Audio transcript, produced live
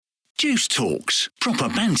Juice Talks, proper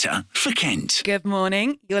banter for Kent. Good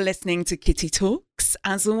morning. You're listening to Kitti Talks.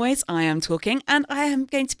 As always, I am talking, and I am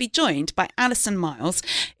going to be joined by Alison Miles,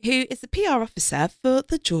 who is the PR officer for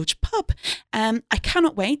the George Pub. I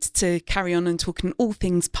cannot wait to carry on and talking all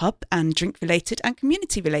things pub and drink related and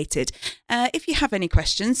community related. If you have any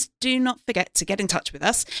questions, do not forget to get in touch with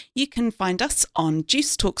us. You can find us on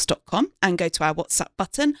juicetalks.com and go to our WhatsApp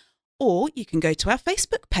button. Or you can go to our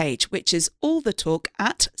Facebook page, which is all the talk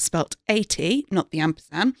at, spelt A-T, not the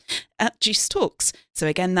ampersand, at Juice Talks. So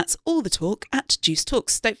again, that's all the talk at Juice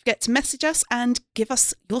Talks. Don't forget to message us and give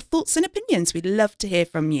us your thoughts and opinions. We'd love to hear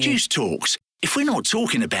from you. Juice Talks. If we're not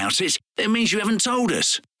talking about it, that means you haven't told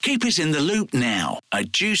us. Keep us in the loop now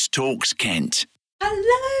at Juice Talks Kent.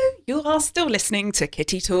 Hello, you are still listening to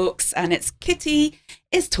Kitti Talks, and it's Kitti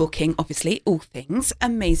is talking, obviously, all things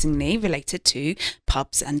amazingly related to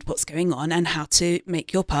pubs and what's going on and how to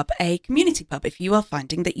make your pub a community pub if you are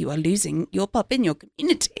finding that you are losing your pub in your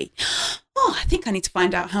community. Oh, I think I need to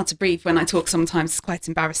find out how to breathe when I talk sometimes. It's quite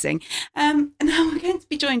embarrassing. And now we're going to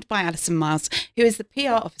be joined by Alison Miles, who is the PR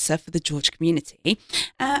officer for the George community.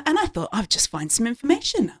 And I thought I would just find some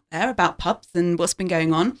information out there about pubs and what's been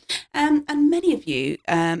going on. And many of you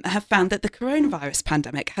have found that the coronavirus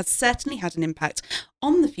pandemic has certainly had an impact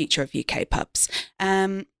on the future of UK pubs.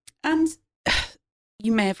 And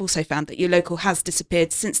you may have also found that your local has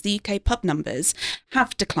disappeared since the UK pub numbers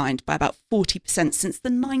have declined by about 40% since the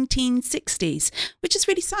 1960s, which is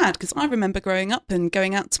really sad because I remember growing up and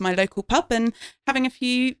going out to my local pub and having a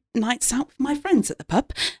few nights out with my friends at the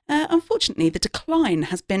pub. Unfortunately, the decline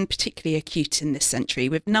has been particularly acute in this century,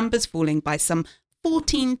 with numbers falling by some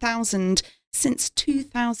 14,000 since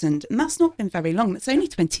 2000, and that's not been very long. That's only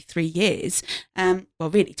 23 years. Well,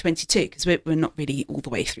 really 22, because we're not really all the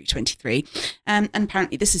way through 23. And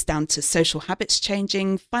apparently this is down to social habits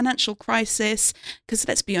changing, financial crisis, because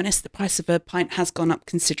let's be honest, the price of a pint has gone up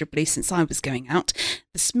considerably since I was going out.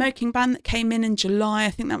 The smoking ban that came in July, I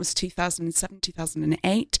think that was 2007,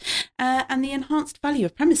 2008, and the enhanced value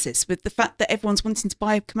of premises with the fact that everyone's wanting to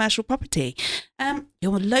buy commercial property.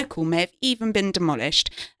 Your local may have even been demolished.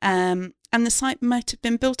 And the site might have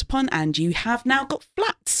been built upon, and you have now got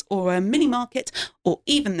flats or a mini market or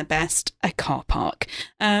even the best, a car park.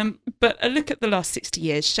 But a look at the last 60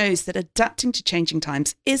 years shows that adapting to changing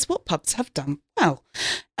times is what pubs have done well.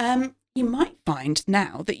 You might find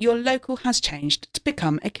now that your local has changed to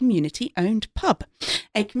become a community-owned pub.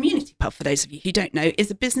 A community pub, for those of you who don't know, is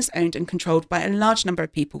a business owned and controlled by a large number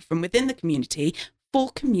of people from within the community for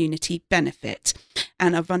community benefit,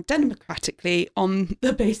 and are run democratically on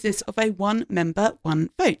the basis of a one member, one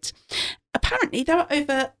vote. Apparently, there are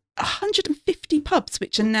over 150 pubs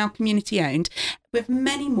which are now community owned, with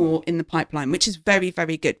many more in the pipeline, which is very,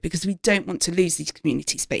 very good because we don't want to lose these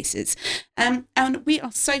community spaces. And we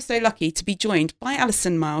are so lucky to be joined by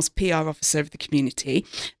Alison Miles, PR officer of the community,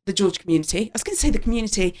 the George community. I was going to say the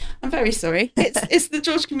community. I'm very sorry. It's the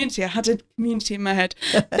George community. I had a community in my head.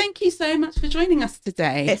 Thank you so much for joining us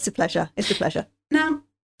today. It's a pleasure. It's a pleasure. Now,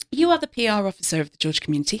 you are the PR officer of the George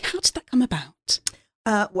community. How did that come about?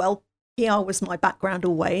 Well, PR was my background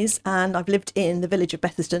always, and I've lived in the village of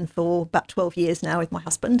Bethersden for about 12 years now with my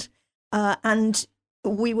husband. And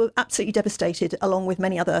we were absolutely devastated, along with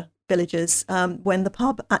many other villagers, when the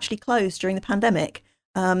pub actually closed during the pandemic.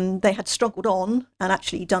 They had struggled on and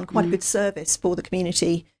actually done quite a good service for the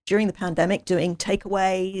community during the pandemic, doing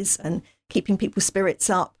takeaways and keeping people's spirits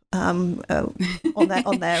up on their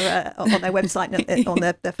website and on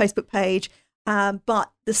their Facebook page.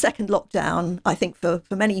 But the second lockdown, I think for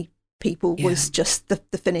many people was just the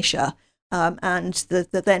finisher, and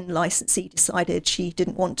the then licensee decided she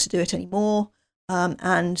didn't want to do it anymore,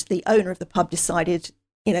 and the owner of the pub decided,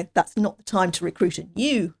 that's not the time to recruit a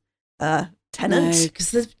new tenant. No,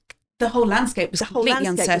 because the whole landscape was completely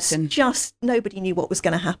uncertain. Just nobody knew what was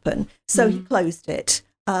going to happen, so he closed it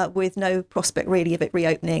with no prospect really of it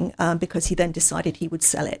reopening, because he then decided he would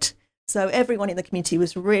sell it. So everyone in the community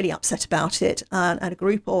was really upset about it, and a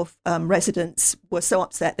group of residents were so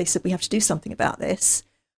upset they said, we have to do something about this.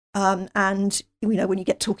 And when you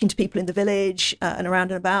get talking to people in the village and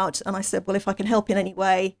around and about, and I said, well, if I can help in any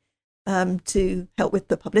way to help with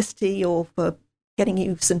the publicity or for getting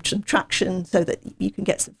you some traction so that you can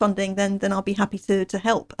get some funding, then I'll be happy to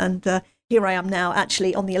help. And here I am now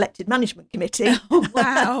actually on the elected management committee. Oh,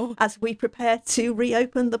 wow. As we prepare to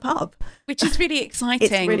reopen the pub. Which is really exciting.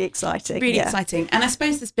 It's really exciting. Really exciting. And I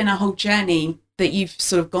suppose there's been a whole journey that you've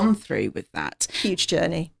sort of gone through with that. Huge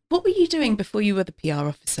journey. What were you doing before you were the PR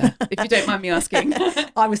officer, if you don't mind me asking?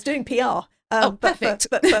 I was doing PR. But perfect.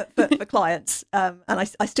 for clients, and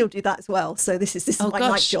I still do that as well. So this is my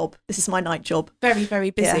night job. This is my night job. Very, very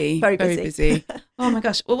busy. Yeah, very busy. Oh my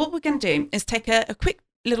gosh. Well, what we're going to do is take a quick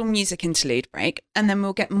little music interlude break, and then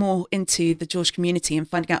we'll get more into the George community and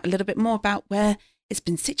finding out a little bit more about where it's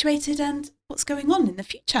been situated and what's going on in the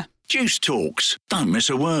future. Juice Talks. Don't miss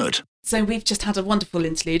a word. So we've just had a wonderful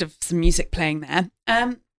interlude of some music playing there.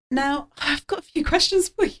 Now, I've got a few questions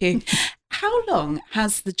for you. How long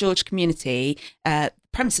has the George community,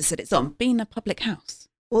 premises that it's on, been a public house?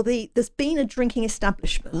 Well, there's been a drinking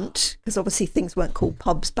establishment, because obviously things weren't called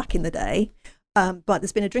pubs back in the day, but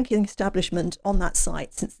there's been a drinking establishment on that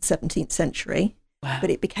site since the 17th century. Wow. But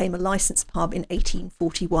it became a licensed pub in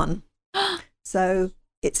 1841. So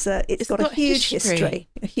it's got a huge history,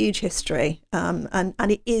 and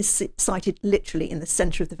it is sited literally in the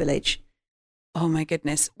centre of the village. Oh my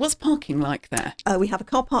goodness. What's parking like there? We have a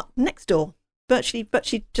car park next door. Virtually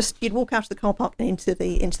just you'd walk out of the car park and into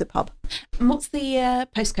the pub. And what's the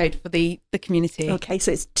postcode for the community? Okay,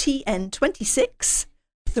 so it's TN26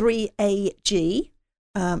 3AG,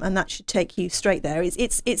 and that should take you straight there.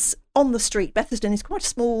 It's on the street. Bethersden is quite a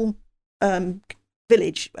small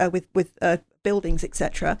village with buildings,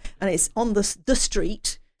 etc., and it's on the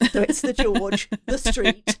street. So it's the George, the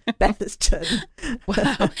street, Bethersden.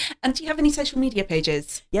 Wow. And do you have any social media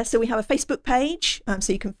pages? Yes, so we have a Facebook page,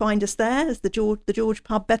 so you can find us there as the George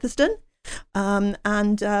Pub Bethersden.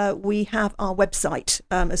 And we have our website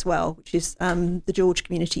as well, which is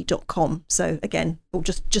thegeorgecommunity.com. So again, or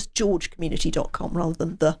just georgecommunity.com rather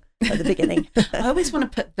than the at the beginning. I always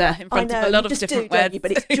want to put the in front of a lot of different words.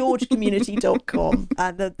 But it's georgecommunity.com.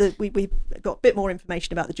 And we've got a bit more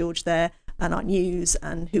information about the George there, and our news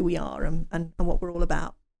and who we are and what we're all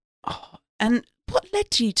about. Oh, and what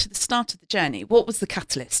led you to the start of the journey? What was the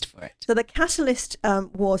catalyst for it? So the catalyst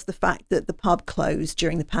was the fact that the pub closed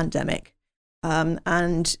during the pandemic.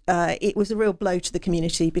 And it was a real blow to the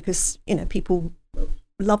community because, people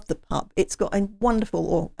loved the pub. It's got had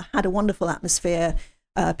a wonderful atmosphere.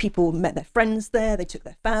 People met their friends there. They took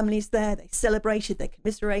their families there. They celebrated, they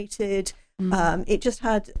commiserated. It just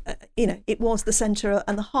had, it was the centre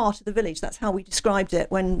and the heart of the village. That's how we described it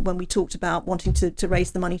when we talked about wanting to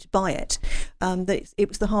raise the money to buy it. That it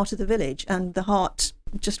was the heart of the village, and the heart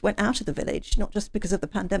just went out of the village, not just because of the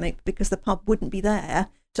pandemic, but because the pub wouldn't be there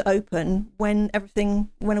to open when everything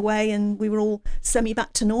went away and we were all semi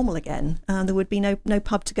back to normal again. There would be no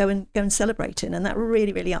pub to go and celebrate in, and that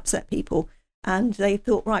really, really upset people. And they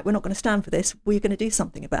thought, right, we're not going to stand for this. We're going to do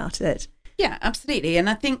something about it. Yeah, absolutely. And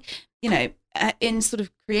I think, in sort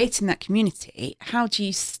of creating that community, how do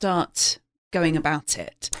you start going about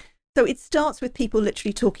it? So it starts with people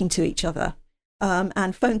literally talking to each other,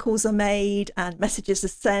 and phone calls are made and messages are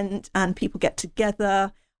sent and people get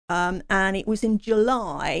together. And it was in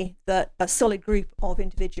July that a solid group of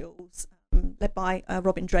individuals, led by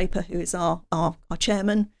Robin Draper, who is our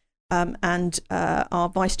chairman, and our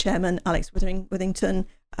vice chairman, Alex Withington,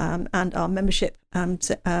 and our membership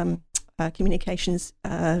communications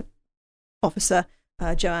officer,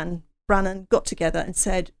 Joanne Brannan, got together and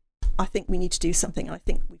said, I think we need to do something. And I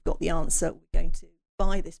think we've got the answer. We're going to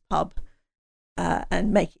buy this pub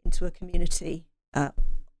and make it into a community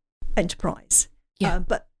enterprise. Yeah.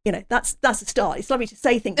 But that's a start. It's lovely to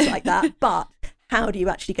say things like that, but how do you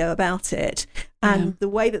actually go about it? And the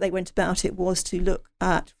way that they went about it was to look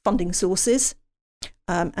at funding sources.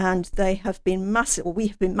 And they have been we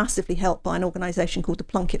have been massively helped by an organisation called the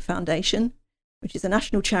Plunkett Foundation, which is a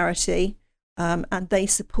national charity, and they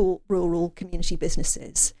support rural community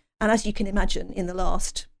businesses. And as you can imagine, in the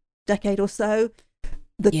last decade or so,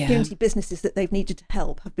 the community businesses that they've needed to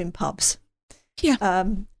help have been pubs. Yeah.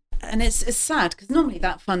 And it's sad because normally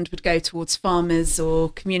that fund would go towards farmers or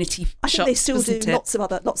community shops. I think they still do lots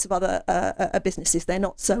of other businesses. They're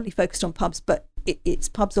not solely focused on pubs, but it's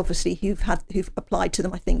pubs obviously who've applied to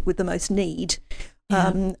them, I think, with the most need.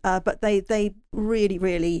 Yeah. But they really,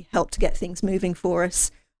 really helped to get things moving for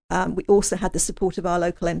us. We also had the support of our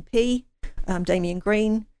local MP, Damien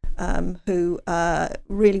Green, who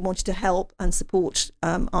really wanted to help and support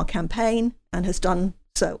our campaign and has done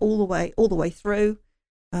so all the way through.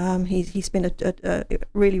 He's been a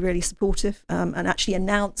really, really supportive, and actually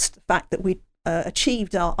announced the fact that we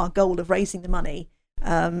achieved our goal of raising the money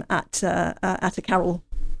at a carol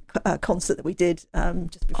concert that we did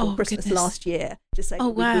just before Christmas last year, to say that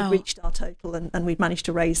we'd reached our total and we'd managed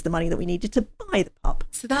to raise the money that we needed to buy the pub.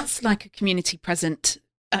 So that's like a community present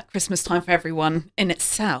at Christmas time for everyone in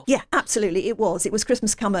itself. Yeah, absolutely. It was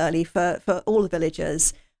Christmas come early for all the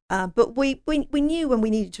villagers. But we knew when we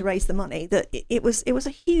needed to raise the money that it was a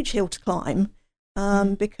huge hill to climb,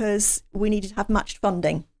 because we needed to have matched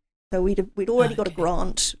funding. So we'd already got a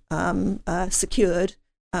grant secured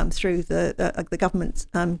through the government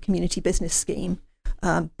community business scheme,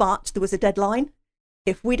 but there was a deadline.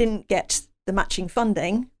 If we didn't get the matching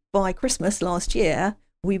funding by Christmas last year,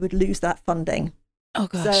 we would lose that funding. Oh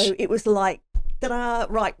gosh! So it was like, ta-da,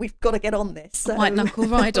 right, we've got to get on this. So, white knuckle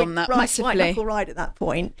ride on that massively. White knuckle ride at that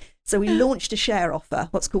point. So we launched a share offer,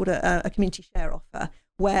 what's called a community share offer,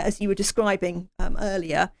 where, as you were describing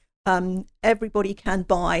earlier, everybody can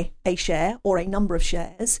buy a share or a number of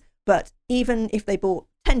shares. But even if they bought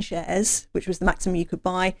 10 shares, which was the maximum you could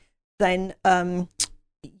buy, then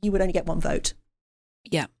you would only get one vote.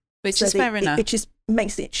 Yeah, which is fair enough. It just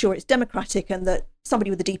makes it sure it's democratic and that somebody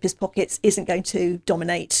with the deepest pockets isn't going to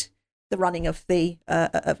dominate the running of the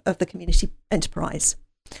community enterprise.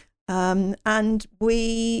 And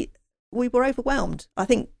we were overwhelmed. I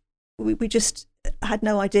think we just had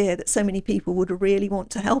no idea that so many people would really want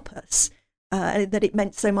to help us, and that it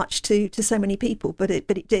meant so much to so many people. But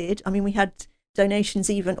it did. I mean, we had donations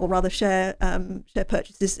even, or rather share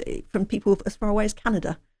purchases from people as far away as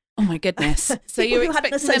Canada. Oh my goodness! So you were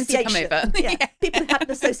expecting them to come over? Yeah, people who had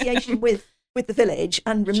an association with the village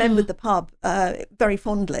and remembered the pub very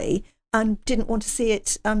fondly, and didn't want to see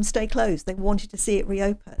it stay closed. They wanted to see it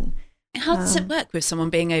reopen. How does it work with someone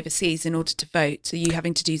being overseas in order to vote? Are you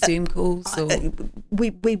having to do Zoom calls? Or?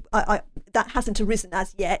 That hasn't arisen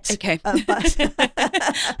as yet. Okay. But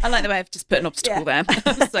I like the way I've just put an obstacle there.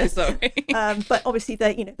 I'm so sorry. But obviously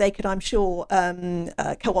they could, I'm sure,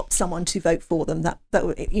 co-opt someone to vote for them. That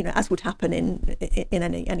as would happen in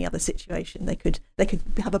any other situation, they could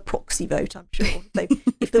have a proxy vote. I'm sure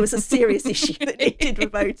if there was a serious issue that needed a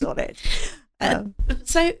vote on it.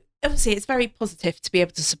 So obviously, it's very positive to be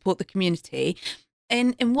able to support the community.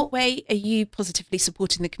 In what way are you positively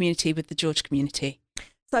supporting the community with the George community?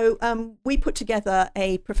 So we put together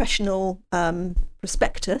a professional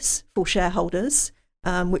prospectus for shareholders,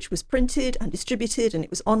 which was printed and distributed, and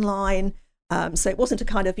it was online. So it wasn't a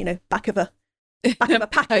kind of back of a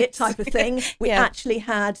packet type of thing. We actually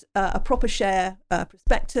had a proper share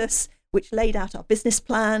prospectus, which laid out our business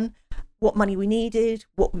plan, what money we needed,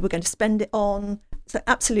 what we were going to spend it on. So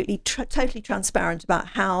absolutely, totally transparent about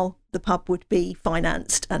how the pub would be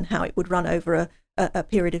financed and how it would run over a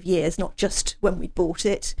period of years, not just when we bought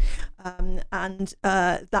it. And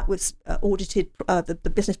that was audited.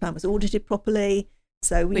 The business plan was audited properly,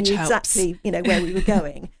 so we knew exactly where we were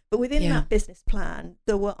going. But within that business plan,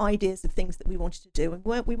 there were ideas of things that we wanted to do, and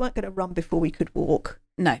we weren't going to run before we could walk.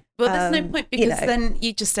 No, well, there's no point, because then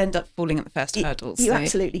you just end up falling at the first hurdles. You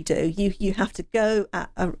absolutely do. You have to go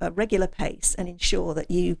at a regular pace and ensure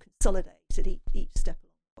that you consolidate at each step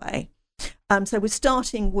along the way. So we're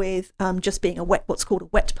starting with just being what's called a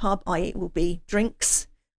wet pub, i.e. it will be drinks,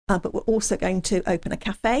 but we're also going to open a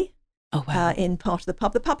cafe in part of the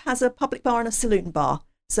pub. The pub has a public bar and a saloon bar,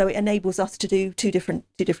 so it enables us to do two different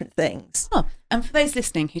things. Oh, and for those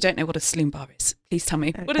listening who don't know what a saloon bar is, please tell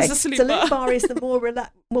me. What is a saloon bar? Saloon bar is the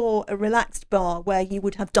more relaxed bar where you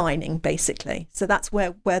would have dining, basically. So that's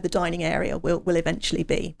where the dining area will eventually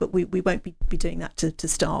be, but we won't be doing that to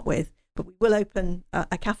start with. But we will open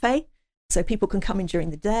a cafe, so people can come in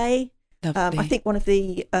during the day. I think one of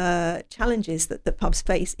the challenges that the pubs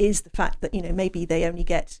face is the fact that maybe they only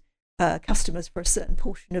get customers for a certain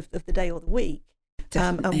portion of the day or the week.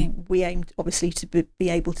 And we aimed obviously to be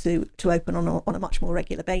able to open on a much more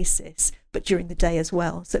regular basis, but during the day as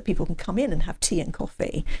well, so that people can come in and have tea and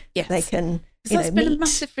coffee. Yes, they can. That's been a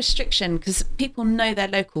massive restriction, because people know they're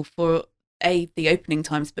local for the opening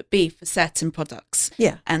times, but B, for certain products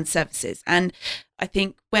and services. And I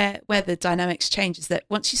think where the dynamics change is that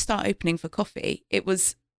once you start opening for coffee,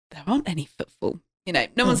 there aren't any footfall.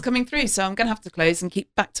 No one's coming through, so I'm going to have to close and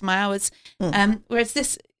keep back to my hours. Whereas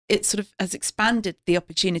this, it sort of has expanded the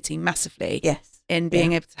opportunity massively. Yes. In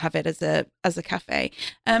being able to have it as a cafe.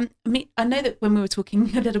 I mean, I know that when we were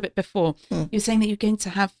talking a little bit before, you were saying that you're going to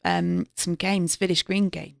have some games, village green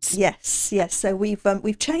games. Yes. So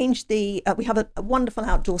we've changed we have a wonderful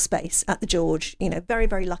outdoor space at the George. Very,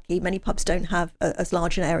 very lucky. Many pubs don't have as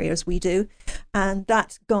large an area as we do, and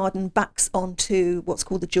that garden backs onto what's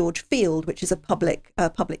called the George Field, which is a public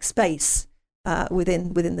space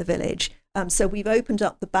within the village. So we've opened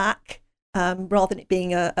up the back, rather than it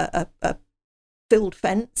being a filled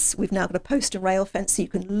fence. We've now got a post and rail fence, so you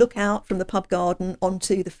can look out from the pub garden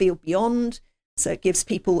onto the field beyond. So it gives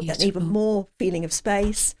people an even more feeling of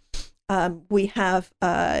space. We have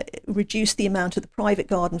reduced the amount of the private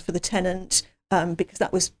garden for the tenant, because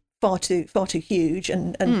that was far too huge,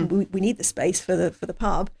 and we need the space for the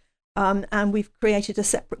pub. And we've created a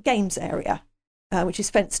separate games area. which is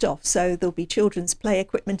fenced off. So there'll be children's play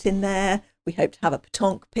equipment in there. We hope to have a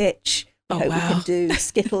petanque pitch. We hope we can do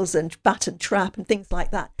skittles and bat and trap and things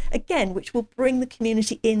like that. Again, which will bring the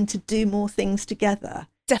community in to do more things together.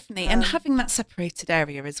 Definitely. And having that separated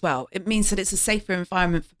area as well, it means that it's a safer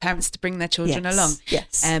environment for parents to bring their children along.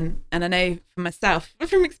 Yes. And I know for myself,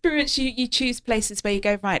 from experience, you choose places where you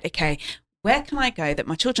go, right, okay, where can I go that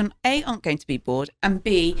my children, A, aren't going to be bored, and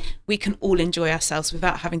B, we can all enjoy ourselves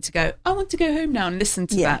without having to go, I want to go home now and listen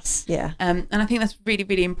to that. Yeah. And I think that's really,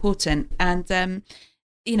 really important. And,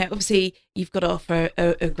 you know, obviously you've got to offer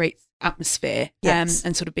a great atmosphere and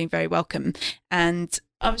sort of being very welcome. And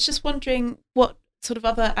I was just wondering what sort of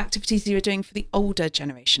other activities you were doing for the older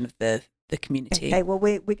generation of the community. Okay, well,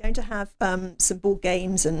 we're going to have some board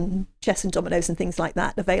games and chess and dominoes and things like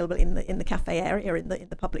that available in the cafe area, in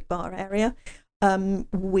the public bar area.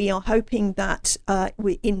 We are hoping that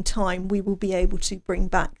in time we will be able to bring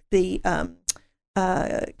back the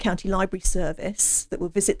county library service that will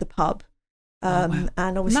visit the pub. And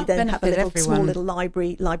obviously then have a small little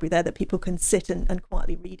library there that people can sit and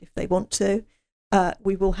quietly read if they want to.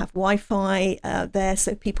 We will have Wi-Fi there,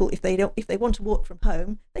 so people, if they want to work from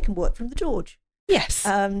home, they can work from the George. Yes,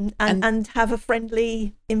 and have a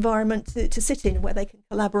friendly environment to sit in where they can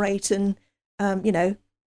collaborate and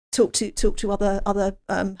talk to other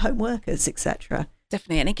home workers, etc.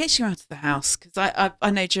 Definitely, and it gets you out of the house, because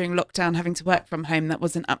I know during lockdown having to work from home, that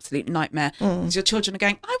was an absolute nightmare. Because your children are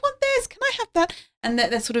going, I want this, can I have that? And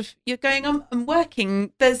they're sort of, you're going, I'm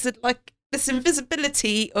working. There's this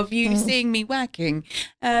invisibility of you seeing me working.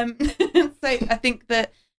 So I think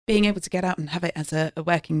that being able to get out and have it as a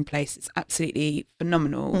working place is absolutely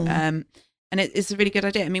phenomenal. And it's a really good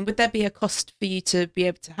idea. I mean, would there be a cost for you to be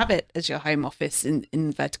able to have it as your home office in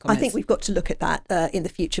inverted commas? I think we've got to look at that in the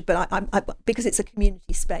future, but I because it's a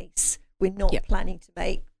community space, we're not planning to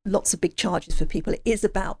make lots of big charges for people. It is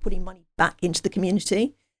about putting money back into the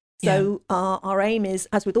community. So our aim is,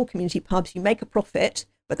 as with all community pubs, you make a profit,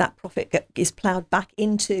 but that profit is ploughed back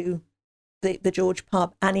into the George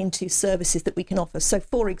pub and into services that we can offer. So,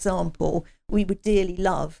 for example, we would dearly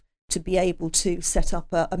love to be able to set up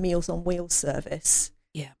a Meals on Wheels service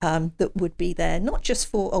that would be there, not just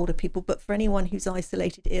for older people, but for anyone who's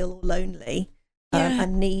isolated, ill or lonely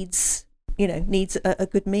and needs a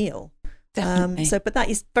good meal. Definitely. But that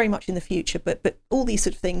is very much in the future. But all these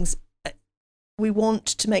sort of things, we want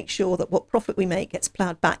to make sure that what profit we make gets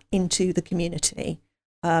ploughed back into the community.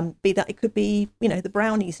 Be that it could be, the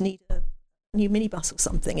Brownies need a new minibus or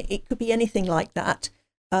something. It could be anything like that.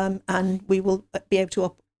 And we will be able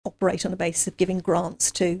to operate on the basis of giving grants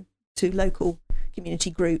to local community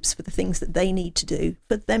groups for the things that they need to do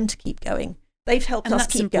for them to keep going. They've helped us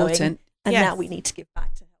keep going, and now we need to give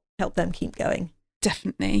back to help them keep going.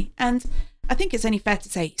 Definitely. And I think it's only fair to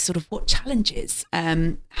say, sort of, what challenges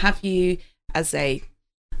have you as a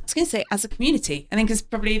community, I think is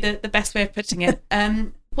probably the best way of putting it.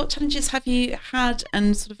 What challenges have you had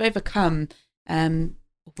and sort of overcome?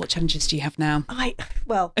 What challenges do you have now?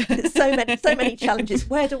 So many challenges.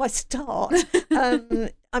 Where do I start?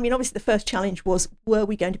 I mean, obviously the first challenge was, were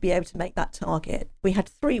we going to be able to make that target? We had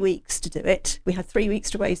 3 weeks to do it. We had 3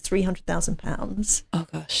 weeks to raise £300,000. Oh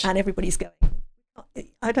gosh. And everybody's going,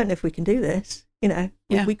 I don't know if we can do this.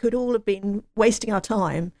 We could all have been wasting our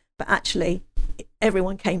time, but actually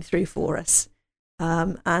everyone came through for us.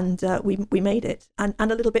 And we made it and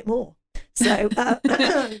a little bit more. So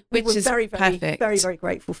which is very, very, perfect. very, very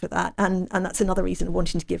grateful for that. And that's another reason of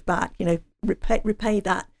wanting to give back, repay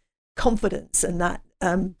that confidence and that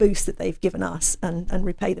boost that they've given us and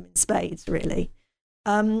repay them in spades, really.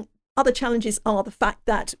 Other challenges are the fact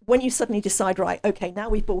that when you suddenly decide, right, okay, now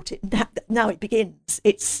we've bought it, now it begins.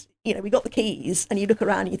 It's, we got the keys, and you look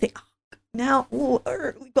around and you think, now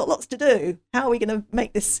we've got lots to do. How are we going to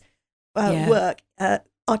make this work?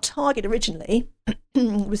 Our target originally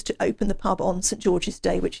was to open the pub on St George's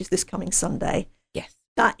Day, which is this coming Sunday. Yes.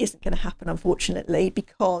 That isn't going to happen, unfortunately,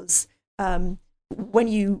 because when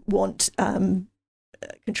you want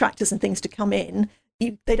contractors and things to come in,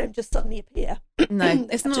 they don't just suddenly appear. No,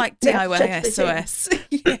 it's not like DIY SOS.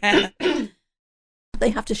 Yeah. They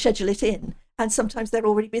have to schedule it in. And sometimes they're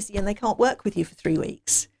already busy and they can't work with you for 3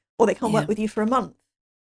 weeks, or they can't work with you for a month.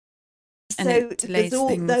 And so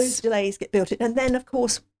those delays get built in. And then, of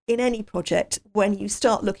course, in any project, when you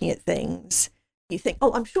start looking at things, you think,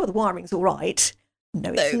 oh, I'm sure the wiring's all right.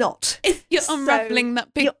 No, it's not. You're unravelling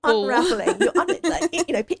that big ball.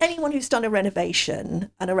 Anyone who's done a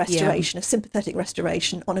renovation and a restoration, a sympathetic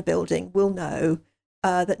restoration on a building will know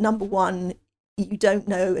that, number one, you don't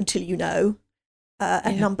know until you know.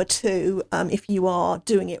 And number two, if you are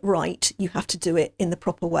doing it right, you have to do it in the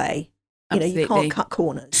proper way. You can't cut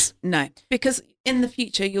corners. No, because in the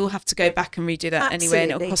future you'll have to go back and redo that anyway,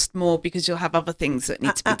 and it'll cost more because you'll have other things that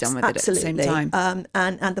need to be done with it at the same time.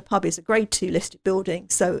 And the pub is a Grade 2 listed building,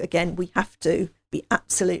 so again, we have to be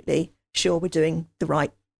absolutely sure we're doing the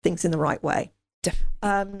right things in the right way.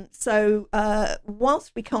 Definitely. So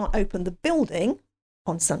whilst we can't open the building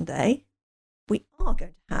on Sunday, we are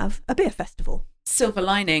going to have a beer festival. Silver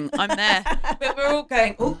lining, I'm there. We're all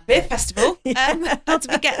going, beer festival. How do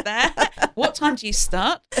we get there? What time do you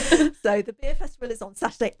start? So the beer festival is on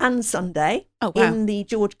Saturday and Sunday in the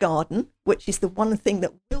George Garden, which is the one thing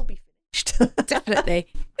that will be finished. Definitely.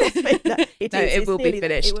 It will be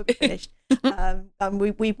finished. It will be finished.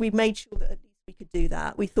 We made sure that at least we could do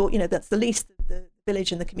that. We thought, that's the least the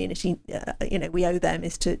village and the community, we owe them,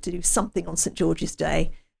 is to do something on St George's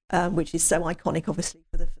Day, which is so iconic, obviously,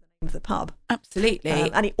 for the name of the pub. Absolutely.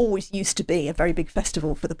 And it always used to be a very big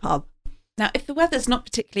festival for the pub. Now, if the weather's not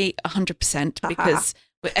particularly 100%, because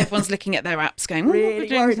everyone's looking at their apps going, really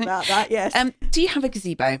worried about that, yes. Do you have a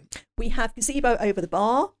gazebo? We have gazebo over the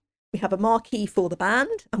bar. We have a marquee for the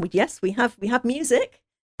band, and we have music,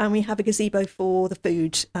 and we have a gazebo for the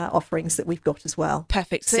food offerings that we've got as well.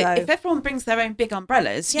 Perfect. So if everyone brings their own big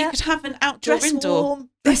umbrellas, you could have an outdoor indoor.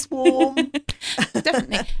 Dress warm.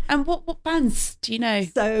 Definitely. And what bands do you know?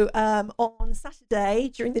 So on Saturday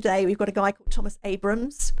during the day, we've got a guy called Thomas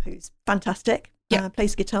Abrams, who's fantastic.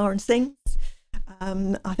 Plays guitar and sings.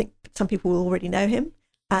 I think some people will already know him.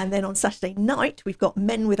 And then on Saturday night, we've got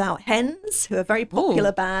Men Without Hens, who are a very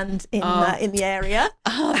popular band in the area.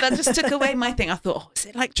 Oh, that just took away my thing. I thought, is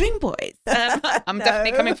it like Dream Boys? I'm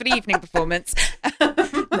definitely coming for the evening performance.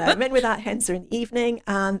 No, Men Without Hens are in the evening.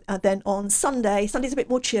 And then on Sunday's a bit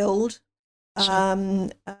more chilled. Sure.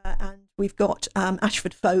 And we've got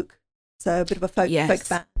Ashford Folk, so a bit of a folk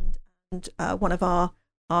band. And one of our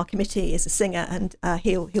committee is a singer, and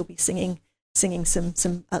he'll be singing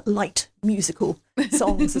some light musical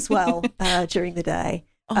songs as well during the day.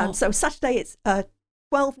 So Saturday it's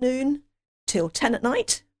 12 noon till 10 at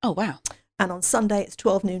night. Oh, wow. And on Sunday it's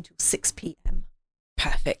 12 noon till 6 p.m.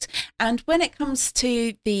 Perfect. And when it comes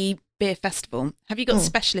to the beer festival, have you got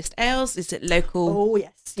specialist ales? Is it local? Oh,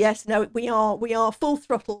 yes. No, we are full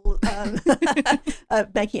throttle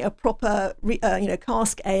making a proper,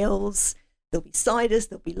 cask ales. There'll be ciders,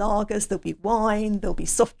 there'll be lagers, there'll be wine, there'll be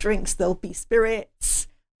soft drinks, there'll be spirits.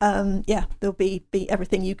 There'll be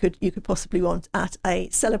everything you could possibly want at a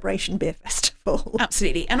celebration beer festival.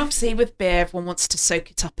 Absolutely. And obviously with beer, everyone wants to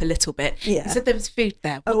soak it up a little bit. Yeah. You said there was food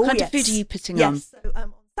there. What kind of food are you putting on? So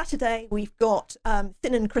on Saturday, we've got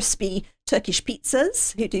thin and crispy Turkish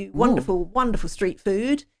pizzas who do wonderful, wonderful street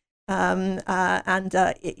food. They've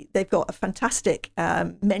got a fantastic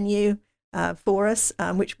menu for us,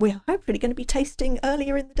 which we're hopefully going to be tasting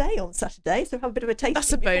earlier in the day on Saturday. So have a bit of a taste.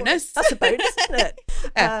 That's a bonus. That's a bonus, isn't it?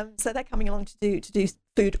 Yeah. So they're coming along to do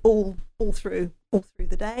food all through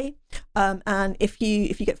the day. And if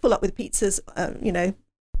you get full up with pizzas,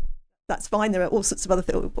 that's fine. There are all sorts of other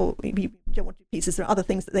things. Or if you don't want to do pizzas, there are other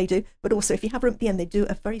things that they do. But also, if you have room at the end, they do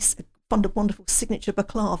a very wonderful signature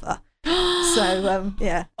baklava. So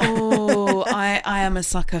yeah. Oh, I am a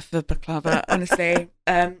sucker for baklava, honestly.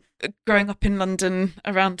 Growing up in London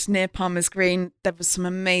around near Palmer's Green, there was some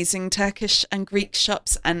amazing Turkish and Greek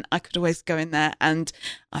shops, and I could always go in there and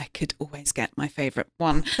I could always get my favourite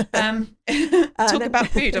one. Talk about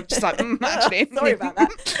food, I'm just like, actually. Sorry about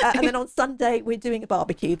that. And then on Sunday, we're doing a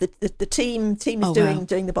barbecue. The team is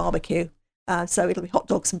doing the barbecue. So it'll be hot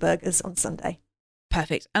dogs and burgers on Sunday.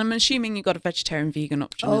 Perfect. And I'm assuming you've got a vegetarian vegan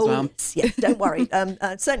option as well. Yes, don't worry.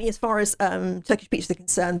 Certainly as far as Turkish pizzas are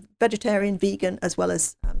concerned, vegetarian, vegan, as well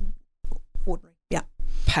as ordinary. Yeah.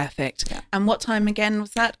 Perfect. Yeah. And what time again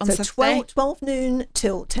was that on Saturday? 12 noon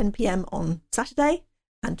till 10 p.m. on Saturday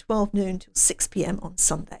and 12 noon till 6 p.m. on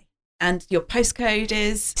Sunday. And your postcode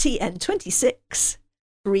is? TN26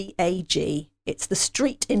 3AG. It's the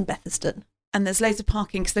street in Betherston. And there's loads of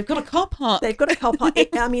parking because they've got a car park. They've got a car park.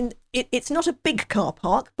 It's not a big car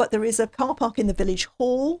park, but there is a car park in the village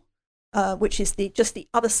hall, which is just the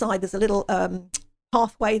other side. There's a little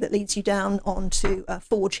pathway that leads you down onto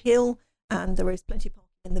Forge Hill, and there is plenty of parking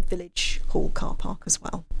in the village hall car park as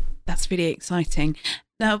well. That's really exciting.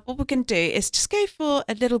 Now, what we're going to do is just go for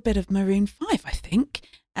a little bit of Maroon 5, I think.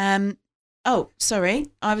 Sorry.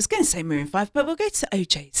 I was going to say Maroon 5, but we'll go to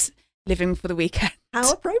OJ's Living for the Weekend.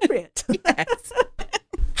 How appropriate. Yes.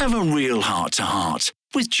 Have a real heart-to-heart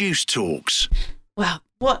with Juice Talks. Well,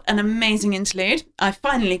 what an amazing interlude. I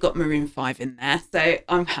finally got Maroon 5 in there, so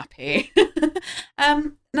I'm happy.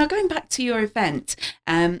 Now, going back to your event,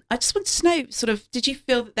 I just wanted to know, did you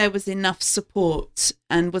feel that there was enough support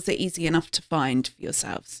and was it easy enough to find for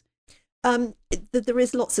yourselves? There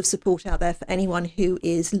is lots of support out there for anyone who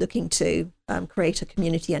is looking to create a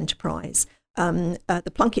community enterprise.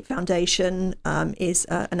 The Plunkett Foundation is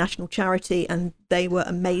a national charity, and they were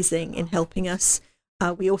amazing in helping us.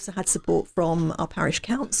 We also had support from our parish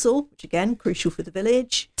council, which again, crucial for the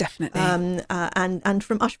village. Definitely. And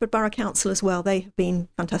from Ushford Borough Council as well. They have been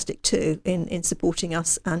fantastic too in supporting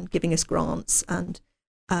us and giving us grants and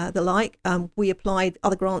the like. We applied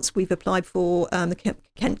other grants we've applied for. The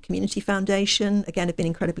Kent Community Foundation, again, have been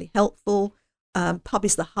incredibly helpful. Pub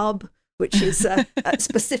is the Hub, which is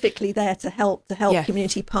specifically there to help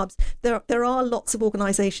community pubs. There are lots of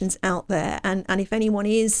organisations out there, and if anyone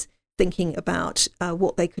is thinking about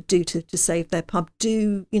what they could do to save their pub,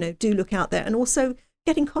 do look out there, and also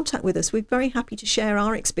get in contact with us. We're very happy to share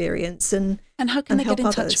our experience and how can they get in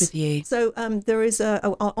others. touch with you? So there is on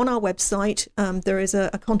our website there is a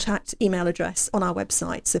contact email address on our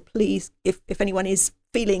website. So please, if anyone is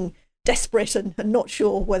feeling desperate and not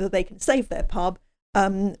sure whether they can save their pub,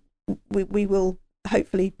 we will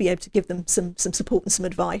hopefully be able to give them some support and some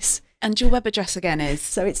advice. And your web address again is?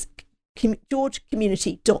 So it's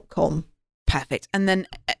georgecommunity.com. Perfect. And then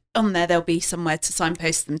on there'll be somewhere to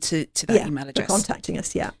signpost them to that email address. For contacting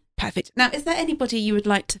us, yeah. Perfect. Now, is there anybody you would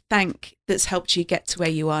like to thank that's helped you get to where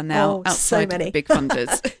you are now outside of the big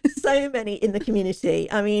funders? So many in the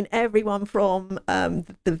community. I mean, everyone from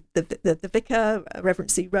the vicar,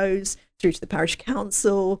 Reverend Sue Rose, through to the parish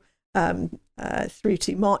council, through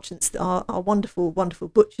to merchants, our wonderful, wonderful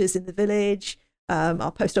butchers in the village,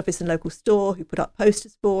 our post office and local store who put up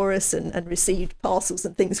posters for us and received parcels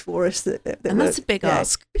and things for us. That's a big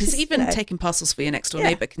ask, because even taking parcels for your next door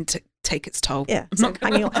neighbour can take its toll. Yeah, so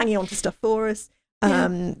hanging on to stuff for us.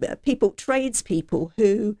 Tradespeople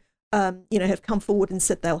who have come forward and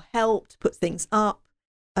said they'll help to put things up.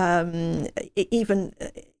 Even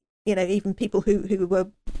people who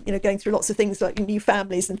were going through lots of things like new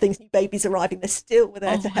families and things, new babies arriving, they still were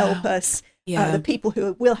there to help us. The people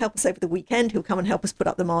who will help us over the weekend, who'll come and help us put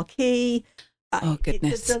up the marquee. Oh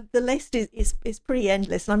goodness! The list is pretty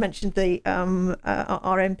endless. And I mentioned the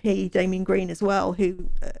our MP Damien Green as well, who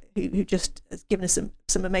just has given us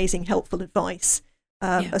some amazing helpful advice,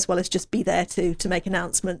 as well as just be there to make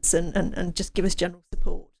announcements and just give us general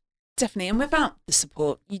support. Definitely. And without the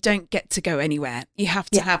support, you don't get to go anywhere. You have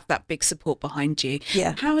to have that big support behind you.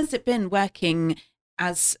 Yeah. How has it been working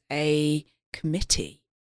as a committee?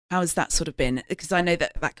 How has that sort of been? Because I know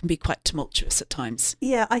that can be quite tumultuous at times.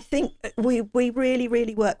 Yeah, I think we really,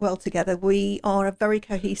 really work well together. We are a very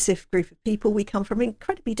cohesive group of people. We come from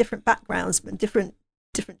incredibly different backgrounds and different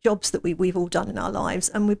jobs that we've all done in our lives,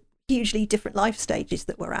 and we're hugely different life stages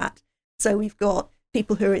that we're at. So we've got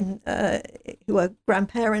people who are who are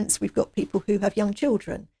grandparents. We've got people who have young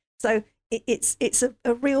children. So it's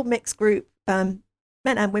a real mixed group, men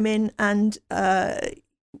and women, and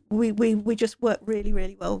we just work really,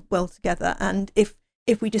 really well together. And if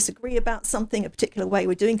we disagree about something, a particular way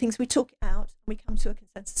we're doing things, we talk it out and we come to a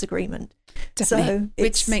consensus agreement. Definitely, so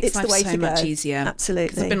which makes life so much easier. Absolutely.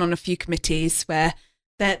 Because I've been on a few committees where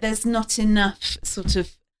there's not enough sort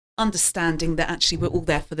of understanding that actually we're all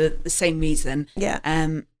there for the same reason. Yeah.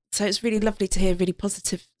 So it's really lovely to hear a really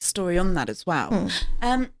positive story on that as well.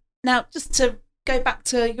 Now, just to go back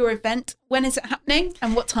to your event, when is it happening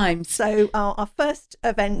and what times? So our first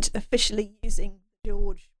event officially using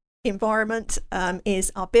George environment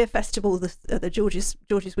is our beer festival, the George's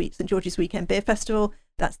Week and George's Weekend Beer Festival.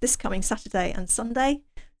 That's this coming Saturday and Sunday.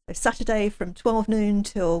 So Saturday from 12 noon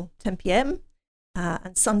till 10 p.m.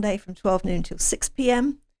 And Sunday from 12 noon till 6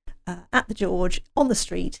 p.m. At the George on the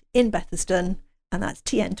street in Betherston, and that's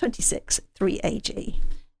TN 26 3AG.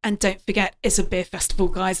 And don't forget, it's a beer festival,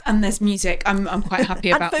 guys, and there's music. I'm quite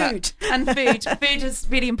happy about that. And food. Food is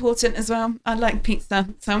really important as well. I like pizza,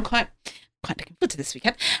 so I'm quite looking forward to this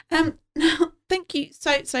weekend. Now, thank you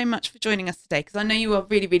so much for joining us today, because I know you are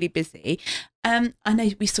really, really busy. I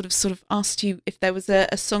know we sort of asked you if there was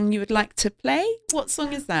a song you would like to play. What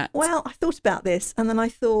song is that? Well, I thought about this, and then I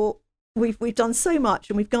thought we've done so much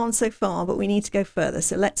and we've gone so far, but we need to go further.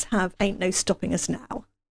 So let's have Ain't No Stopping Us Now.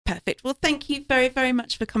 Perfect. Well, thank you very, very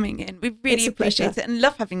much for coming in. We really appreciate it and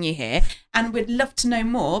love having you here. And we'd love to know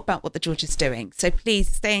more about what the George is doing. So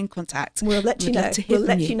please stay in contact. We'll let you know. We'll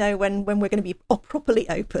let you know when we're going to be properly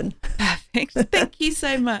open. Perfect. Thank you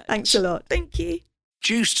so much. Thanks a lot. Thank you.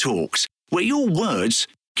 Juice Talks, where your words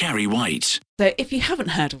carry weight. So if you haven't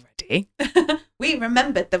heard already, we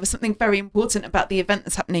remembered there was something very important about the event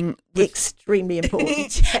that's happening. Extremely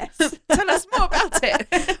important, yes. Tell us more about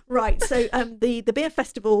it. Right, so the beer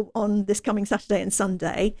festival on this coming Saturday and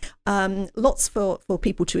Sunday, lots for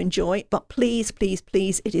people to enjoy, but please,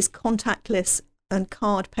 it is contactless and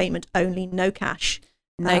card payment only, no cash.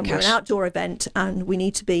 No We're cash. an outdoor event and we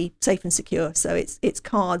need to be safe and secure. So it's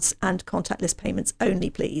cards and contactless payments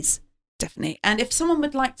only, please. Definitely. And if someone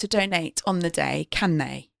would like to donate on the day, can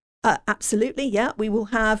they? Absolutely, yeah. We will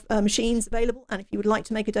have machines available. And if you would like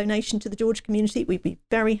to make a donation to the Georgia community, we'd be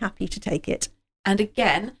very happy to take it. And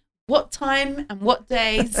again, what time and what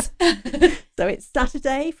days? So it's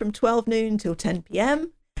Saturday from 12 noon till 10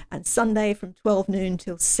 p.m. and Sunday from 12 noon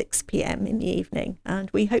till 6 p.m. in the evening.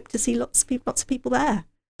 And we hope to see lots of people there.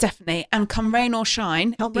 Definitely. And come rain or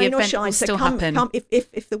shine, the rain or event shine. will So still happen.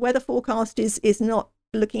 If the weather forecast is not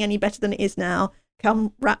looking any better than it is now,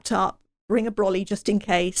 come wrapped up, bring a brolly just in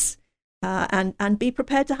case, and be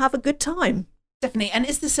prepared to have a good time. Definitely. And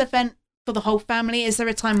is this event for the whole family? Is there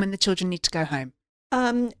a time when the children need to go home?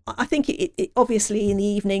 I think it obviously in the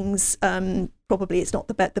evenings, probably it's not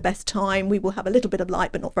the best time. We will have a little bit of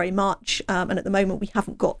light, but not very much. And at the moment, we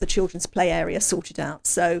haven't got the children's play area sorted out.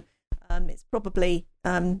 So it's probably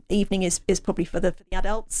evening is probably for the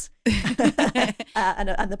adults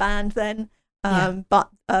and the band then. But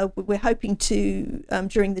we're hoping to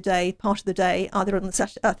during the day, part of the day, either on the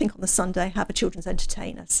Saturday, I think on the Sunday, have a children's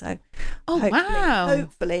entertainer. So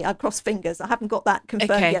hopefully, I cross fingers. I haven't got that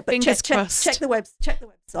confirmed yet, but check the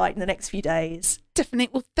website in the next few days. Definitely.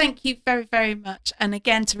 Well, thank you very, very much. And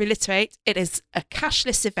again, to reiterate, it is a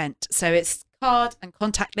cashless event, so it's card and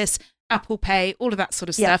contactless. Apple Pay, all of that sort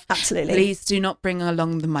of stuff. Yeah, absolutely. Please do not bring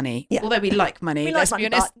along the money. Yeah. Although we like money, let's be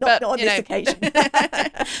honest. But not on this occasion.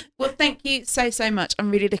 Well, thank you so much.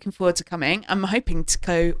 I'm really looking forward to coming. I'm hoping to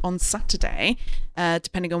go on Saturday,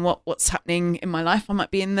 depending on what's happening in my life. I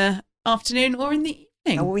might be in the afternoon or in the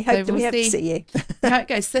evening. Oh, well, we hope to see you. How it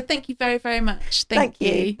goes. So thank you very, very much. Thank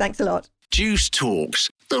you. Thanks a lot. Juice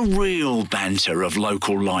Talks, the real banter of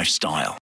local lifestyle.